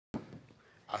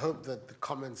I hope that the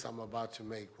comments I'm about to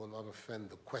make will not offend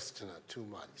the questioner too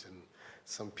much and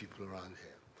some people around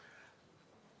here.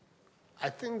 I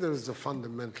think there is a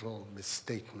fundamental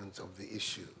misstatement of the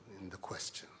issue in the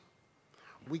question.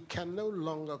 We can no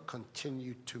longer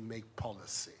continue to make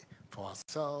policy for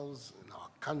ourselves, in our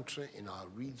country, in our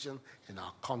region, in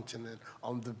our continent,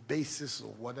 on the basis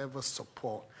of whatever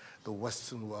support the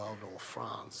Western world or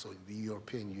France or the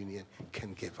European Union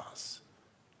can give us.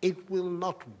 It will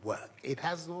not work. It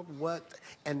has not worked,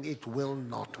 and it will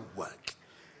not work.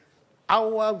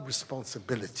 Our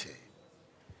responsibility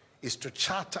is to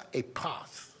charter a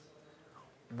path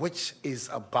which is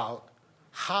about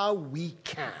how we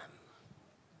can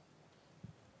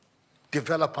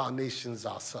develop our nations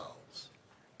ourselves.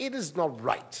 It is not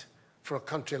right for a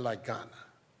country like Ghana,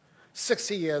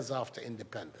 60 years after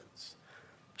independence,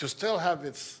 to still have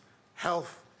its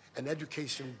health and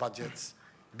education budgets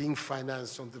being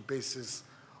financed on the basis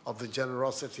of the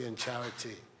generosity and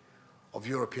charity of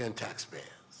European taxpayers.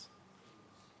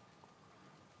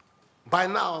 By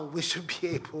now, we should be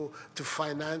able to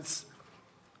finance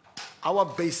our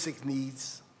basic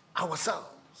needs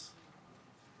ourselves.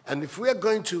 And if we are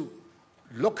going to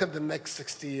look at the next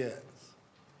 60 years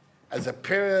as a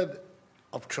period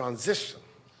of transition,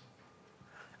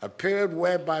 a period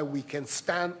whereby we can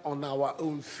stand on our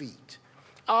own feet,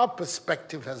 our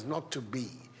perspective has not to be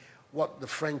what the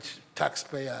French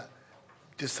taxpayer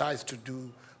decides to do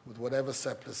with whatever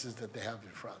surpluses that they have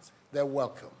in France. They're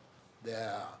welcome.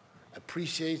 They're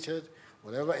appreciated.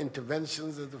 Whatever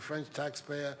interventions that the French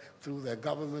taxpayer through their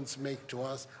governments make to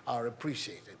us are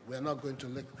appreciated. We're not going to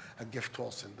lick a gift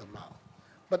horse in the mouth.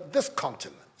 But this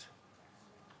continent,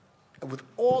 and with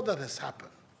all that has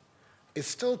happened, is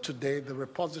still today the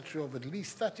repository of at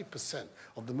least 30%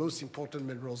 of the most important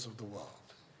minerals of the world.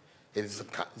 It is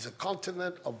a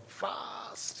continent of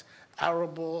vast,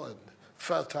 arable, and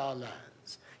fertile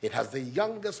lands. It has the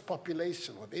youngest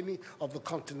population of any of the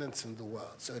continents in the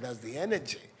world. So it has the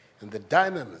energy and the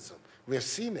dynamism. We have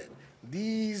seen it.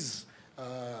 These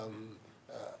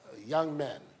young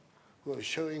men who are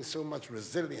showing so much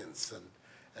resilience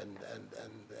and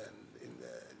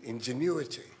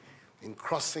ingenuity in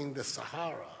crossing the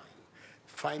Sahara,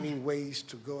 finding ways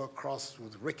to go across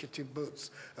with rickety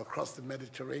boats across the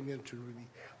Mediterranean to really,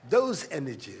 those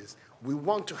energies, we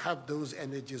want to have those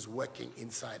energies working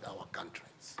inside our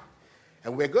countries.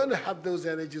 And we're going to have those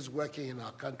energies working in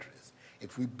our countries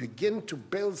if we begin to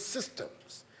build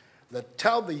systems that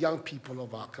tell the young people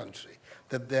of our country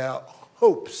that their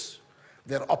hopes,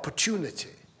 their opportunity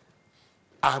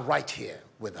are right here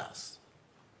with us.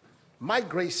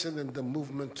 Migration and the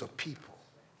movement of people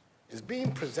is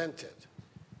being presented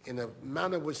in a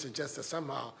manner which suggests that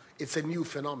somehow it's a new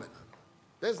phenomenon.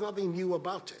 There's nothing new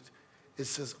about it.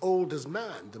 It's as old as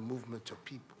man, the movement of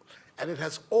people. And it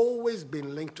has always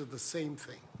been linked to the same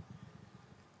thing.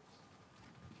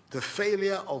 The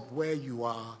failure of where you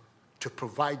are to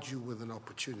provide you with an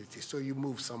opportunity, so you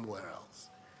move somewhere else.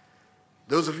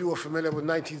 Those of you who are familiar with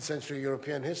 19th century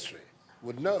European history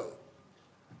would know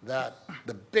that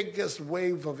the biggest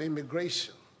wave of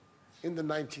immigration in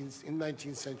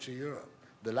 19th century Europe,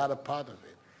 the latter part of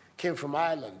it, came from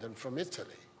Ireland and from Italy.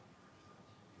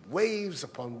 Waves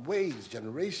upon waves,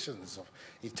 generations of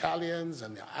Italians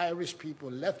and the Irish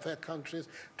people left their countries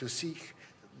to seek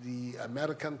the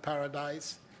American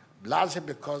paradise, largely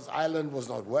because Ireland was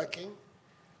not working,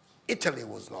 Italy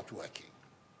was not working.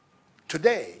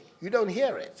 Today, you don't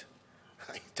hear it.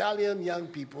 Italian young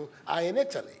people are in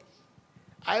Italy.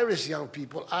 Irish young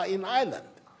people are in Ireland.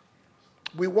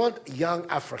 We want young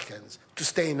Africans to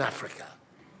stay in Africa.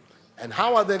 And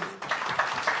how are they?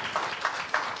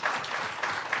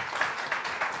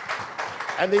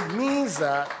 And it means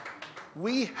that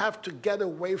we have to get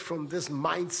away from this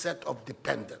mindset of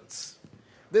dependence.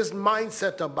 This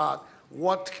mindset about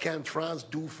what can France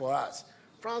do for us.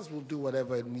 France will do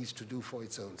whatever it needs to do for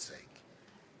its own sake.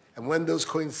 And when those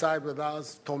coincide with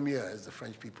ours, tant mieux, as the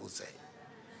French people say.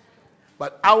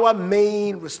 But our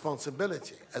main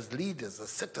responsibility as leaders, as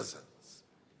citizens,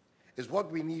 is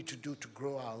what we need to do to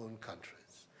grow our own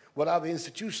countries. What are the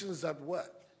institutions that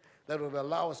work, that would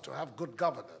allow us to have good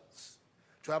governance,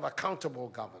 to have accountable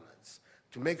governance,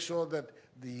 to make sure that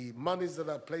the monies that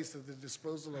are placed at the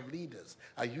disposal of leaders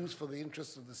are used for the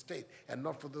interests of the state and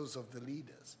not for those of the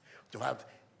leaders, to have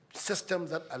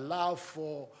systems that allow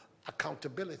for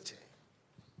accountability,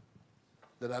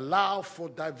 that allow for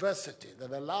diversity,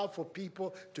 that allow for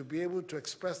people to be able to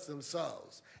express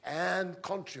themselves and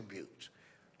contribute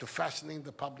to fashioning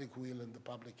the will and the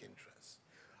public interest.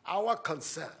 Our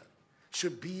concern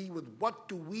should be with what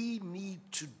do we need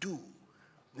to do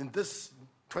in this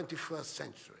 21st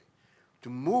century to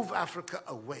move Africa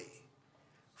away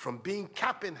from being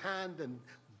cap in hand and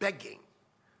begging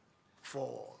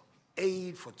for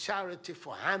aid, for charity,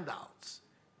 for handouts.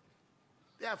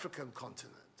 The African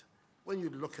continent, when you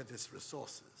look at its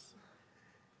resources,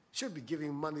 should be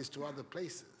giving monies to other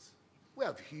places. We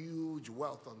have huge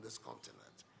wealth on this continent,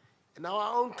 in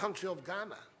our own country of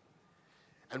Ghana.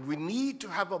 And we need to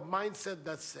have a mindset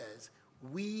that says,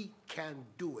 we can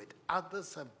do it.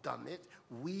 Others have done it.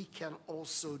 We can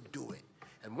also do it.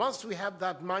 And once we have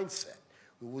that mindset,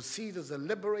 we will see it as a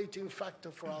liberating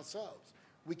factor for ourselves.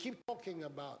 We keep talking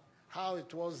about how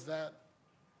it was that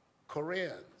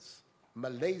Koreans,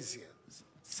 Malaysians,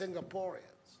 Singaporeans,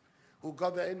 who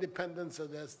got their independence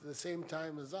at the same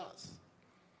time as us.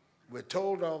 We're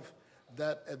told of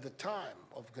that at the time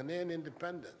of Ghanaian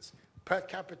independence, per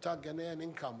capita Ghanaian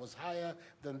income was higher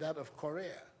than that of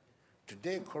Korea.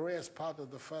 Today, Korea is part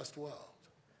of the first world.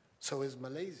 So is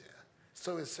Malaysia.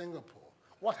 So is Singapore.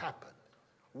 What happened?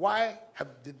 Why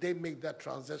did they make that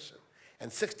transition?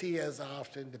 And 60 years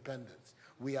after independence,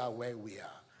 we are where we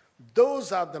are.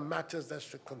 Those are the matters that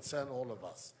should concern all of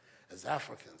us as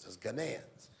Africans, as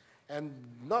Ghanaians. And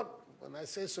not, when I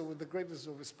say so with the greatest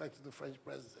of respect to the French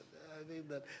president, I think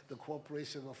that the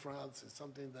cooperation of France is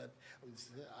something that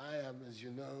I am, as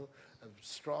you know, a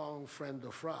strong friend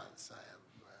of France. I am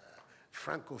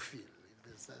Francophile.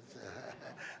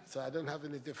 So I don't have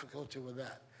any difficulty with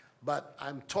that. But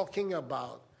I'm talking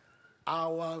about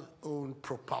our own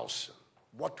propulsion,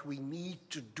 what we need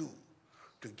to do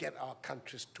to get our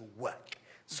countries to work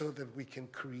so that we can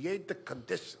create the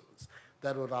conditions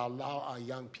that would allow our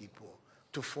young people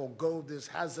to forego this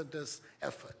hazardous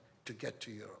effort to get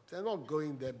to Europe. They're not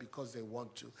going there because they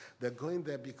want to. They're going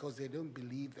there because they don't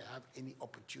believe they have any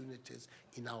opportunities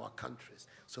in our countries.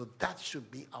 So that should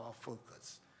be our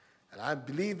focus. And I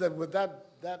believe that with that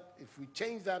if we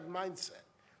change that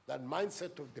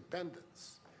mindset of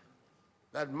dependence,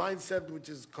 that mindset which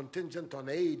is contingent on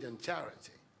aid and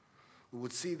charity, we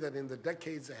would see that in the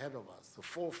decades ahead of us, the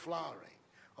full flowering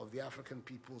of the African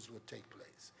peoples would take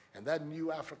place. And that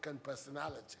new African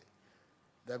personality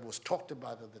that was talked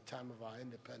about at the time of our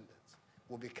independence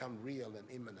will become real and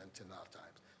imminent in our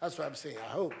times. That's what I'm saying.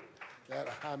 I hope that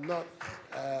I'm not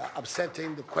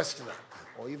upsetting the questioner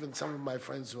or even some of my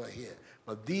friends who are here.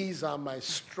 But these are my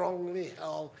strongly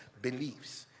held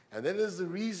beliefs. And that is the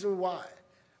reason why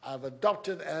I've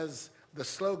adopted as the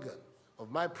slogan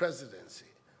of my presidency,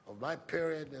 of my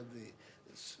period of the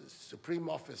Supreme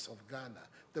Office of Ghana,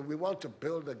 that we want to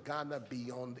build a Ghana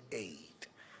beyond aid,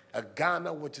 a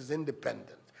Ghana which is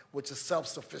independent, which is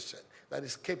self-sufficient, that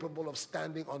is capable of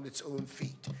standing on its own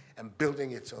feet and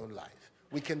building its own life.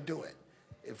 We can do it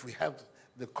if we have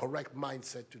the correct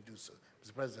mindset to do so.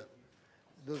 Mr. President,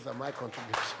 those are my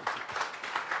contributions.